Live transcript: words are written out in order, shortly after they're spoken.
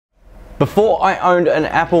Before I owned an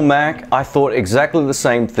Apple Mac, I thought exactly the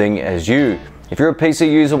same thing as you. If you're a PC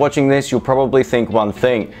user watching this, you'll probably think one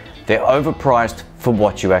thing: they're overpriced for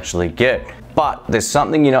what you actually get. But there's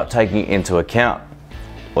something you're not taking into account.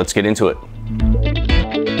 Let's get into it.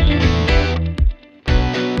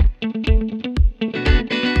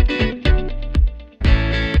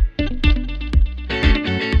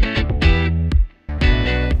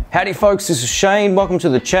 Howdy folks, this is Shane. Welcome to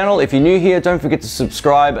the channel. If you're new here, don't forget to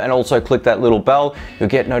subscribe and also click that little bell. You'll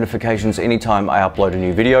get notifications anytime I upload a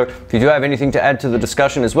new video. If you do have anything to add to the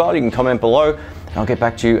discussion as well, you can comment below and I'll get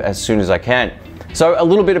back to you as soon as I can. So a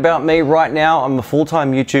little bit about me right now. I'm a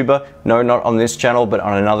full-time YouTuber. No, not on this channel, but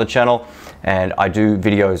on another channel. And I do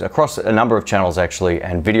videos across a number of channels actually,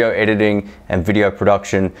 and video editing and video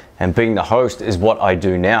production and being the host is what I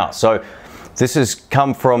do now. So this has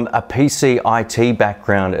come from a PC IT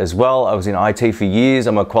background as well. I was in IT for years.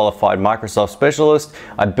 I'm a qualified Microsoft specialist.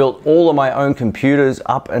 I built all of my own computers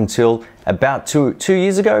up until about two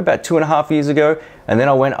years ago, about 2.5 years ago. And then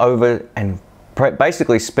I went over and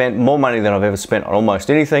basically spent more money than I've ever spent on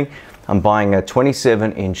almost anything. I'm buying a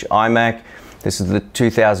 27-inch iMac. This is the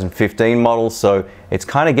 2015 model, so it's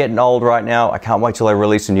kind of getting old right now. I can't wait till I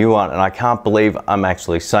release a new one, and I can't believe I'm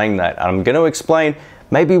actually saying that. I'm going to explain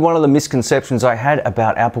maybe one of the misconceptions I had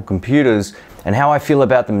about Apple computers and how I feel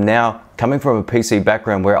about them now, coming from a PC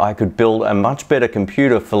background where I could build a much better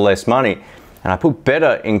computer for less money. And I put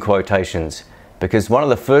better in quotations, because one of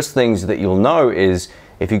the first things that you'll know is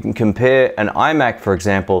if you can compare an iMac, for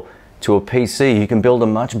example, to a PC, you can build a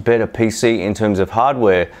much better PC in terms of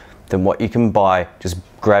hardware than what you can buy just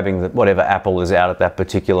grabbing whatever Apple is out at that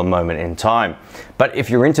particular moment in time. But if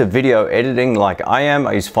you're into video editing like I am,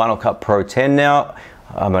 I use Final Cut Pro 10 now.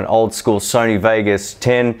 I'm an old school Sony Vegas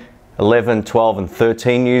 10, 11, 12 and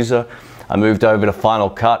 13 user. I moved over to Final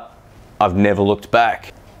Cut. I've never looked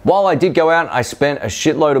back. While I did go out, I spent a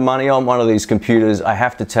shitload of money on one of these computers. I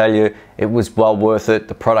have to tell you, it was well worth it.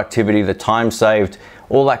 The productivity, the time saved,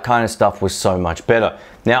 all that kind of stuff was so much better.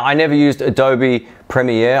 Now, I never used Adobe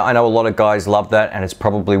Premiere. I know a lot of guys love that, and it's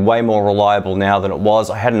probably way more reliable now than it was.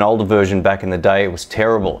 I had an older version back in the day. It was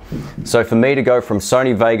terrible. So for me to go from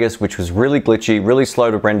Sony Vegas, which was really glitchy, really slow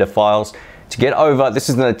to render files, to get over, this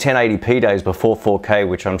is in the 1080p days before 4K,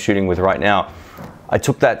 which I'm shooting with right now. I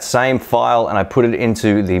took that same file and I put it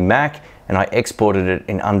into the Mac and I exported it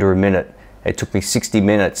in under a minute. It took me 60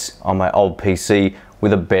 minutes on my old PC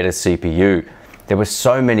with a better CPU. There were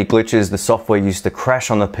so many glitches, the software used to crash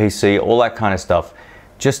on the PC, all that kind of stuff.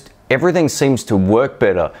 Just everything seems to work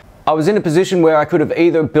better. I was in a position where I could have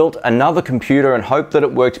either built another computer and hoped that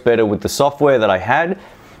it worked better with the software that I had,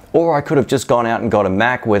 or I could have just gone out and got a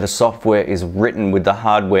Mac where the software is written with the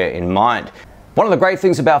hardware in mind. One of the great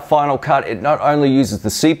things about Final Cut, it not only uses the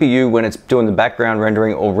CPU when it's doing the background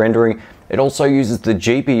rendering or rendering, it also uses the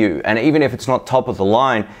GPU. And even if it's not top of the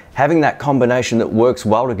line, having that combination that works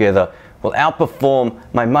well together will outperform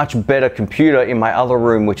my much better computer in my other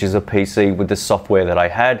room, which is a PC with the software that I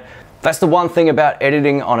had. That's the one thing about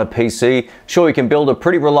editing on a PC. Sure, you can build a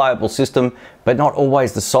pretty reliable system, but not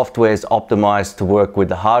always the software is optimized to work with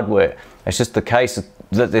the hardware. It's just the case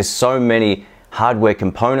that there's so many hardware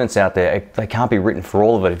components out there, they can't be written for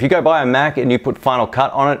all of it. If you go buy a Mac and you put Final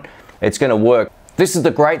Cut on it, it's gonna work. This is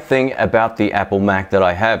the great thing about the Apple Mac that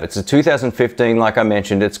I have. It's a 2015, like I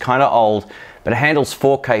mentioned, it's kind of old, but it handles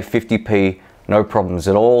 4K 50p, no problems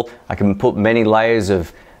at all. I can put many layers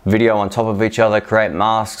of video on top of each other, create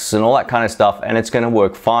masks and all that kind of stuff, and it's gonna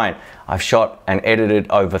work fine. I've shot and edited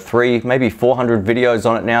over 300, maybe 400 videos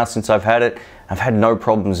on it now since I've had it. I've had no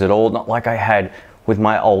problems at all, not like I had with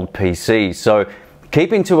my old PC. So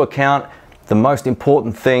keep into account the most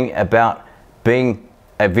important thing about being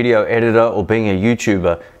a video editor or being a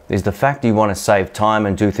YouTuber is the fact you want to save time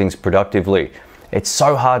and do things productively. It's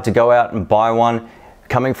so hard to go out and buy one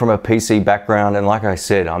coming from a PC background, and like I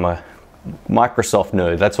said, I'm a Microsoft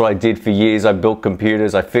nerd. That's what I did for years. I built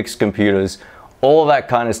computers, I fixed computers, all that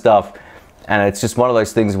kind of stuff. And it's just one of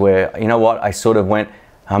those things where, you know what, I sort of went,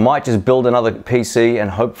 I might just build another PC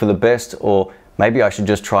and hope for the best, or maybe I should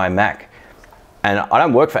just try a Mac. And I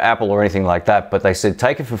don't work for Apple or anything like that, but they said,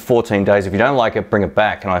 take it for 14 days. If you don't like it, bring it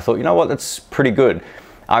back. And I thought, you know what, that's pretty good.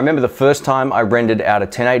 I remember the first time I rendered out a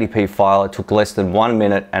 1080p file, it took less than 1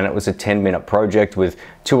 minute, and it was a 10-minute project with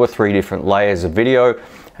 2 or 3 different layers of video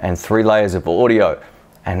and 3 layers of audio.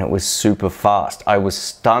 And it was super fast. I was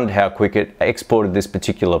stunned how quick it exported this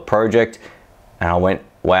particular project. And I went,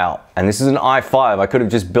 wow. And this is an i5. I could have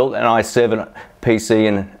just built an i7 PC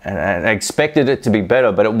and expected it to be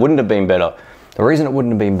better, but it wouldn't have been better. The reason it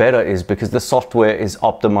wouldn't have been better is because the software is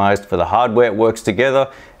optimized for the hardware. It works together,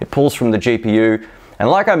 it pulls from the GPU, And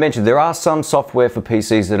like I mentioned, there are some software for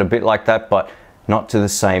PCs that are a bit like that, but not to the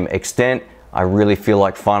same extent. I really feel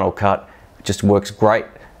like Final Cut just works great,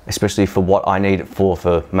 especially for what I need it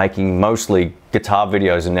for making mostly guitar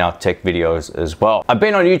videos and now tech videos as well. I've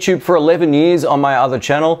been on YouTube for 11 years on my other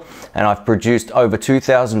channel, and I've produced over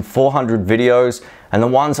 2,400 videos, and the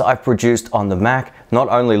ones I've produced on the Mac not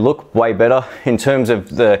only look way better in terms of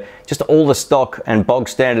just all the stock and bog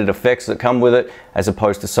standard effects that come with it, as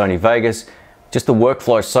opposed to Sony Vegas, just the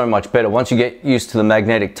workflow is so much better. Once you get used to the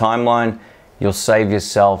magnetic timeline, you'll save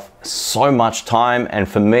yourself so much time, and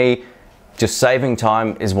for me, just saving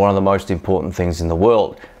time is one of the most important things in the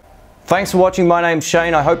world. Thanks for watching. My name's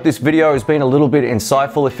Shane. I hope this video has been a little bit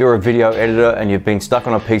insightful if you're a video editor and you've been stuck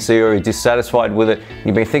on a PC or you're dissatisfied with it.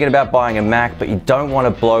 You've been thinking about buying a Mac, but you don't want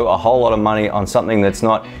to blow a whole lot of money on something that's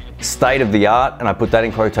not state of the art, and I put that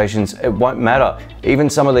in quotations. It won't matter. Even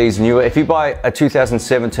some of these newer, if you buy a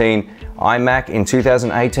 2017 iMac in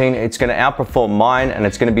 2018, it's going to outperform mine, and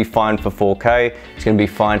it's going to be fine for 4K, it's going to be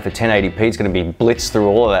fine for 1080p, it's going to be blitzed through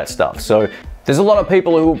all of that stuff. So there's a lot of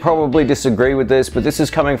people who will probably disagree with this, but this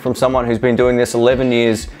is coming from someone who's been doing this 11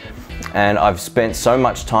 years, and I've spent so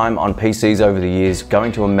much time on PCs over the years.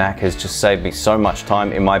 Going to a Mac has just saved me so much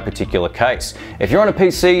time in my particular case. If you're on a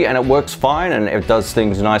PC and it works fine and it does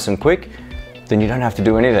things nice and quick, then you don't have to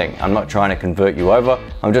do anything. I'm not trying to convert you over.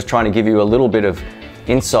 I'm just trying to give you a little bit of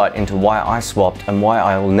insight into why I swapped and why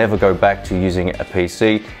I will never go back to using a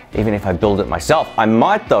PC, even if I build it myself. I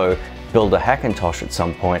might though build a Hackintosh at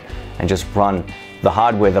some point and just run the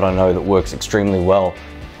hardware that I know that works extremely well,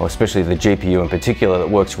 or especially the GPU in particular that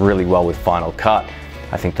works really well with Final Cut.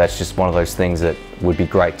 I think that's just one of those things that would be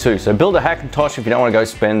great too. So build a Hackintosh if you don't want to go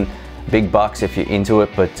spend big bucks if you're into it,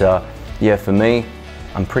 but yeah, for me,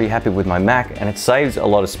 I'm pretty happy with my Mac, and it saves a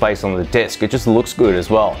lot of space on the desk. It just looks good as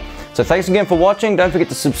well. So thanks again for watching. Don't forget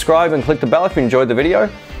to subscribe and click the bell if you enjoyed the video,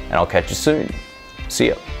 and I'll catch you soon. See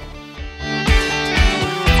ya.